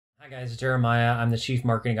Hi guys, it's Jeremiah. I'm the Chief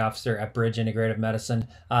Marketing Officer at Bridge Integrative Medicine.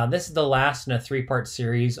 This is the last in a three-part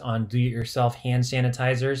series on do-it-yourself hand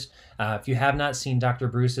sanitizers. If you have not seen Dr.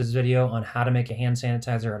 Bruce's video on how to make a hand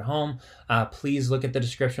sanitizer at home, please look at the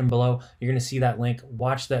description below. You're going to see that link.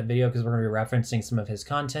 Watch that video because we're going to be referencing some of his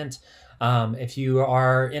content. If you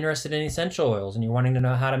are interested in essential oils and you're wanting to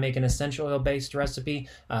know how to make an essential oil based recipe,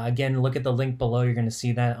 again, look at the link below. You're going to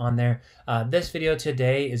see that on there. This video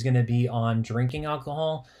today is going to be on drinking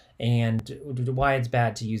alcohol and why it's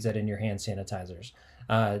bad to use that in your hand sanitizers.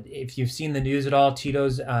 If you've seen the news at all,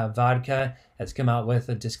 Tito's Vodka has come out with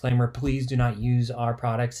a disclaimer: please do not use our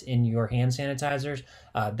products in your hand sanitizers.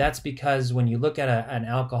 That's because when you look at an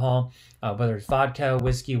alcohol, whether it's vodka,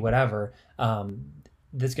 whiskey, whatever,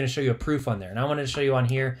 that's going to show you a proof on there. And I wanted to show you on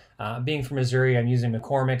here, being from Missouri, I'm using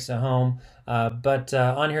McCormick's at home, but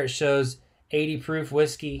on here it shows 80 proof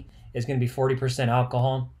whiskey is going to be 40%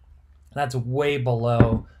 alcohol. That's way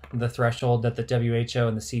below the threshold that the WHO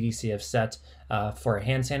and the CDC have set for a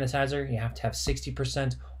hand sanitizer. You have to have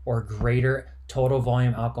 60% or greater total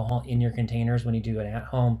volume alcohol in your containers when you do an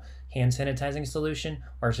at-home hand sanitizing solution,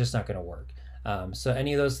 or it's just not going to work. So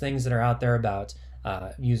any of those things that are out there about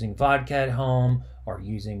using vodka at home or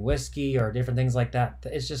using whiskey or different things like that,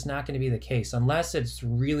 it's just not going to be the case unless it's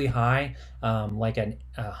really high, like a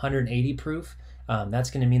 180 proof.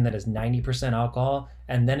 That's going to mean that it's 90% alcohol,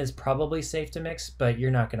 and then it's probably safe to mix, but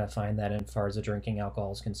you're not going to find that as far as the drinking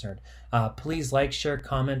alcohol is concerned. Please like, share,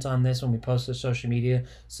 comment on this when we post to social media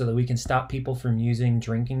so that we can stop people from using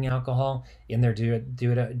drinking alcohol in their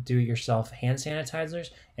do-it-yourself hand sanitizers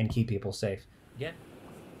and keep people safe. Again,